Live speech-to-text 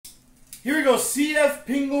Here we go.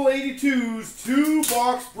 Cfpingel 82s,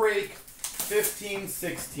 2-box break,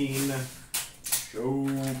 15-16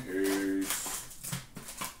 showcase.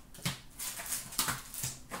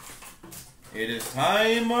 It is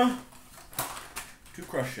time to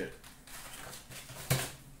crush it.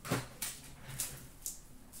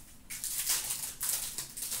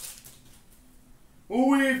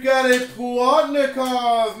 We've got a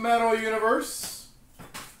Plotnikov Metal Universe.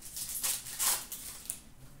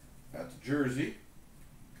 That's a jersey.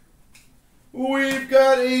 We've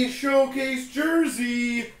got a showcase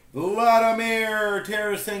jersey, Vladimir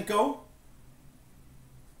Tarasenko.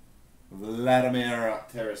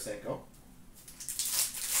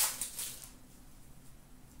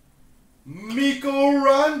 Mikko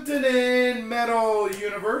Rantanen Metal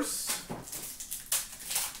Universe.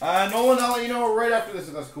 Nolan, I'll let you know right after this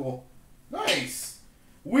if that's cool. Nice.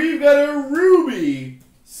 We've got a Ruby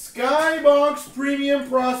Skybox Premium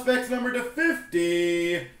Prospects number to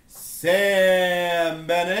 50. Sam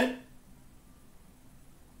Bennett.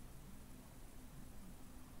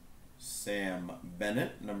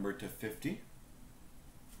 Number to 50.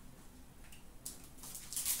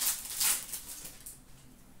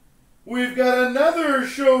 We've got another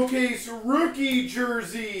showcase rookie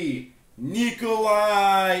jersey,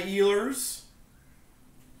 Nikolai Ehlers.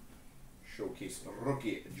 Showcase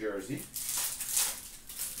rookie jersey.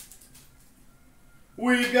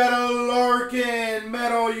 We've got a Larkin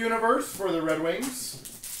Metal Universe for the Red Wings.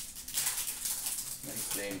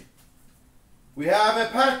 Nice name. We have a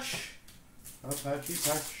patch. A patchy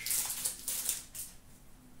patch.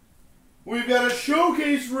 We've got a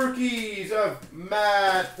showcase rookies of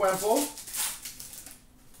Matt Wemple,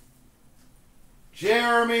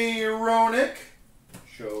 Jeremy Roenick,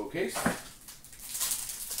 showcase,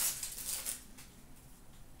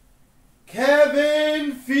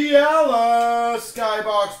 Kevin Fiala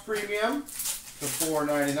Skybox Premium to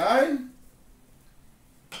 $4.99,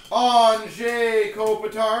 Anze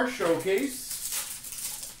Kopitar showcase.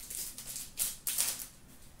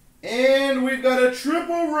 And we've got a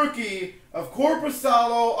triple rookie of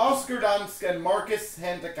Korpisalo, Oscar Dansk, and Marcus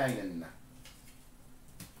Hantakainen.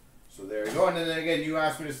 So there you go. And then again, you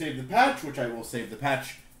asked me to save the patch, which I will save the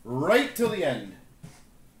patch right till the end.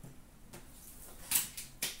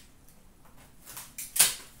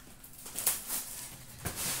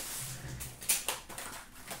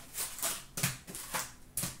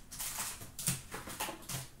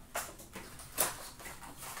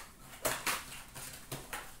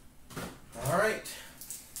 Alright.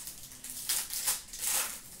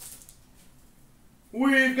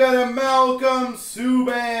 We've got a Malcolm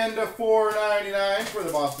Subban to $4.99 for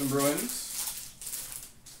the Boston Bruins.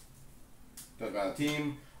 Doesn't matter the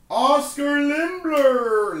team. Oscar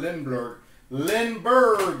Lindberg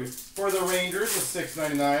for the Rangers with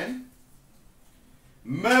 $6.99.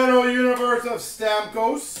 Metal Universe of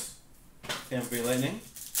Stamkos, Tampa Bay Lightning.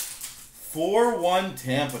 4-1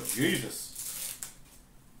 Tampa. Jesus.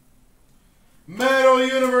 Metal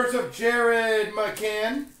Universe of Jared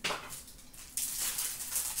McCann.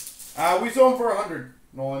 We sold him for 100,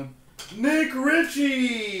 Nolan. Nick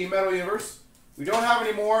Ritchie Metal Universe. We don't have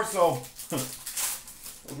any more, so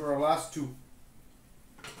those are our last two.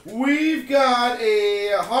 We've got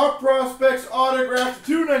a Hot Prospects autograph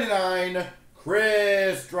to $2.99.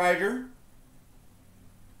 Chris Strider.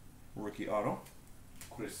 Rookie auto.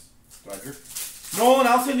 Chris Strider. Nolan,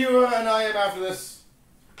 I'll send you an IM after this.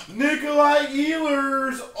 Nikolai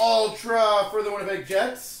Ehlers Ultra for the Winnipeg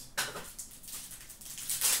Jets.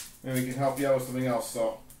 Maybe we can help you out with something else.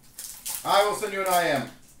 So I will send you an IM,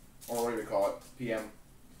 or what do we call it? PM.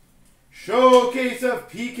 Showcase of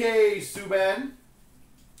PK Subban.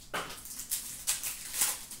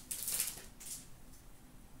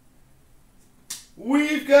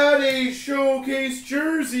 We've got a showcase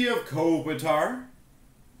jersey of Kopitar.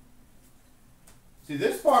 See,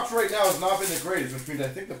 this box right now has not been the greatest, which means I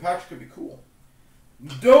think the patch could be cool.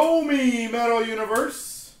 Domi Metal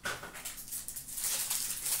Universe.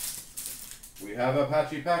 We have a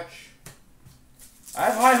patchy patch. I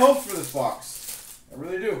have high hopes for this box. I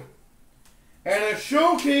really do. And a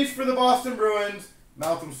showcase for the Boston Bruins,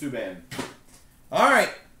 Malcolm Subban.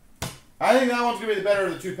 Alright. I think that one's going to be the better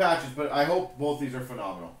of the two patches, but I hope both these are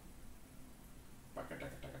phenomenal.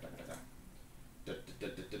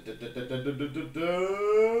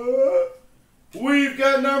 We've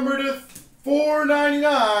got number to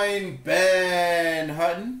 $4.99, Ben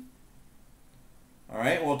Hutton.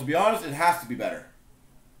 Alright, well, to be honest, it has to be better.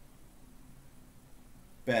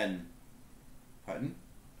 Ben Hutton.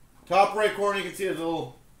 Top right corner, you can see a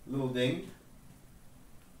little ding.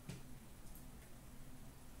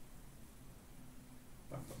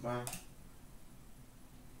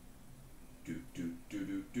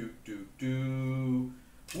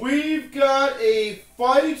 we've got a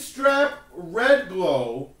Fight Strap Red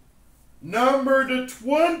Glow, number to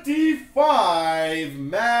 25,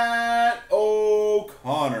 Matt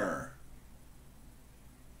O'Connor.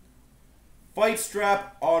 Fight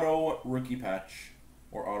Strap Auto Rookie Patch,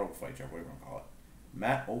 or Auto Fight Strap, whatever you want to call it.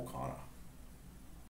 Matt O'Connor.